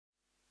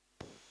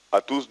À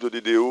tous de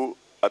DDO,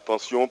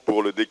 attention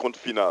pour le décompte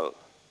final.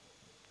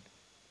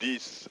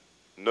 10,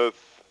 9,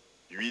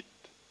 8,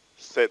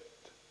 7,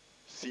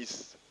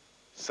 6,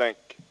 5,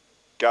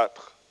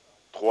 4,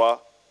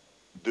 3,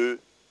 2,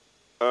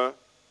 1,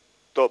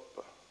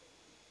 top.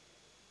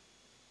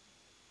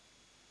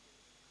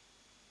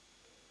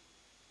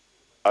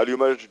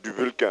 Allumage du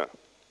Vulcain.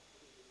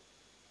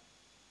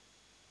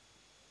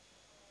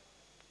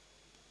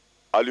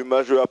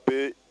 Allumage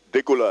EAP,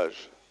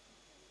 décollage.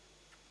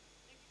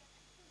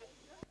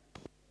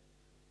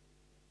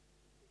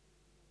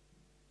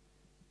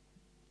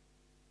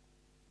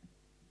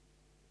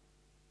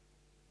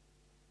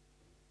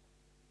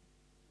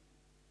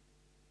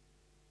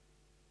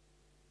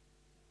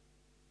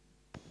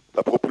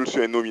 La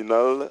propulsion est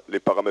nominale, les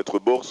paramètres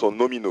bord sont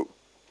nominaux.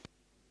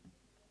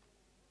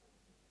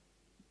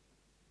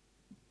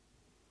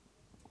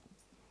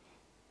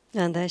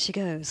 And there she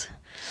goes,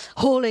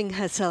 hauling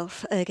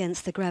herself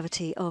against the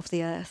gravity of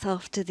the Earth.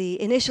 After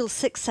the initial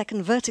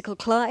 6-second vertical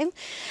climb,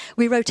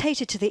 we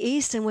rotated to the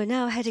east and we're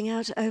now heading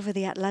out over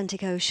the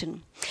Atlantic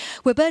Ocean.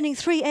 We're burning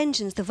 3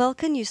 engines, the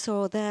Vulcan you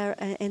saw there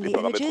in the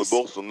images,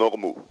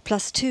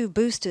 plus 2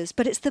 boosters.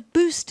 But it's the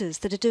boosters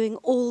that are doing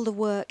all the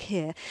work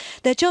here.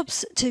 Their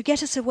job's to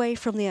get us away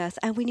from the Earth,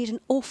 and we need an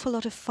awful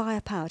lot of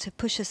firepower to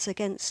push us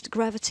against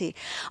gravity.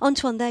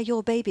 Antoine, they're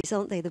your babies,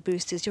 aren't they, the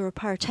boosters? You're a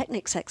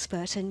pyrotechnics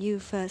expert and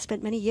you've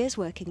spent many years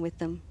working with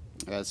them.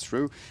 That's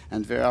true,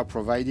 and they are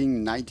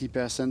providing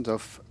 90%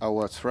 of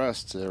our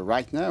thrust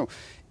right now.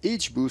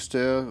 Each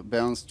booster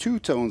burns 2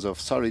 tons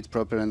of solid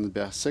propellant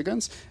per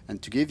second,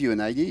 and to give you an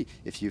idea,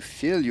 if you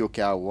fill your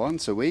car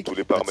once a week,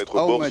 that's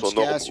how much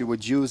gas you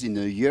would use in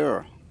a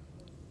year.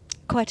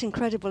 Quite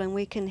incredible, and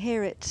we can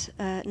hear it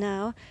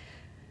now.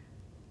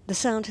 The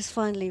sound has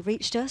finally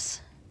reached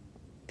us.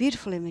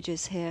 Beautiful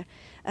images here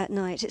at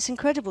night. It's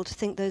incredible to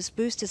think those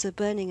boosters are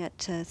burning at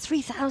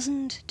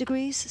 3,000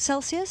 degrees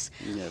Celsius.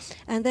 Yes.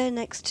 And they're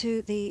next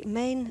to the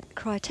main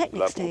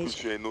cryotechnic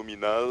stage. La propulsion est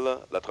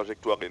nominale, la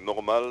trajectoire est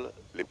normale,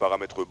 les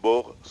paramètres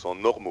bord sont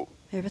normaux.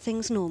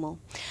 Everything's normal.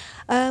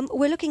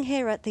 We're looking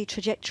here at the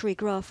trajectory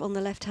graph on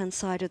the left-hand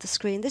side of the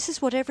screen. This is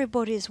what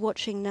everybody is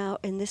watching now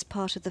in this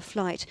part of the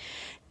flight.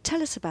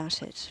 Tell us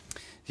about it.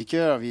 The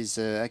curve is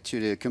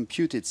actually a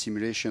computed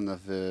simulation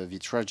of the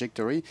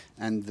trajectory,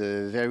 and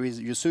there is,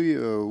 you see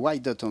a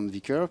white dot on the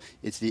curve.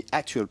 It's the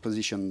actual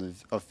position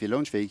of the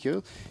launch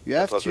vehicle. You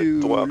have to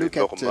look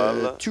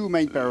at 2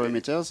 main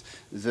parameters: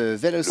 the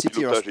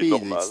velocity or speed,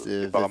 it's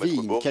the V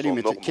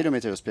in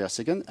kilometers per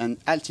second, and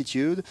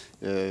altitude,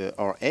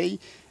 or A,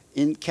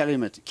 in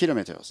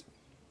kilometers.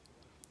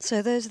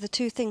 So those are the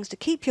 2 things to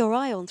keep your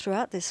eye on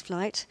throughout this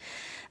flight.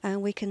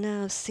 And we can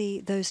now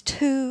see those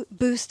 2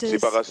 boosters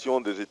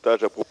Séparation des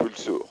étages à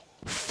propulseur.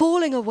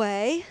 falling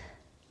away.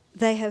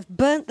 They have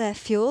burnt their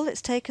fuel.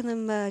 It's taken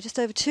them just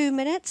over 2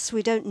 minutes.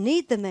 We don't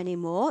need them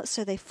anymore,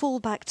 so they fall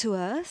back to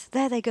Earth.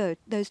 There they go.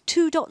 Those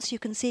 2 dots you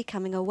can see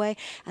coming away,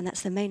 and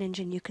that's the main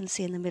engine you can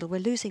see in the middle.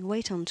 We're losing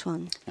weight,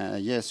 Antoine.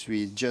 Yes,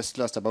 we just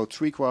lost about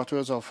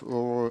 3/4 of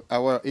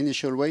our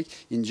initial weight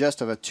in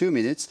just over 2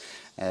 minutes.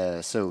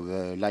 So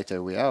the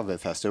lighter we are, the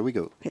faster we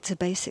go. It's a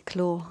basic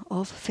law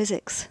of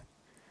physics.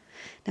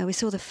 Now, we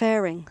saw the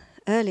fairing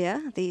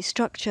earlier, the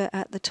structure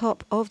at the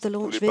top of the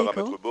launch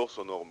vehicle.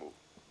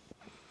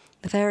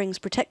 The fairings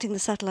protecting the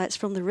satellites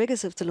from the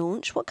rigors of the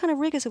launch. What kind of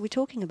rigors are we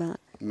talking about?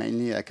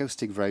 Mainly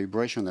acoustic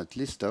vibration at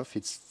liftoff.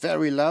 It's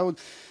very loud,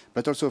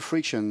 but also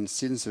friction,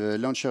 since the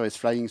launcher is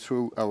flying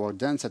through our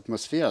dense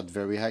atmosphere at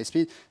very high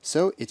speed,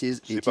 so it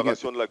is heating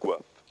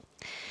up.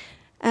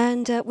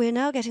 And we're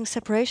now getting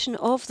separation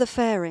of the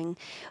fairing.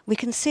 We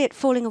can see it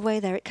falling away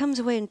there. It comes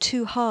away in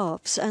 2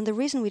 halves, and the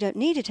reason we don't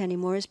need it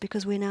anymore is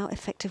because we're now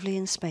effectively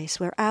in space.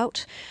 We're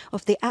out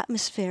of the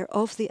atmosphere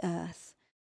of the Earth.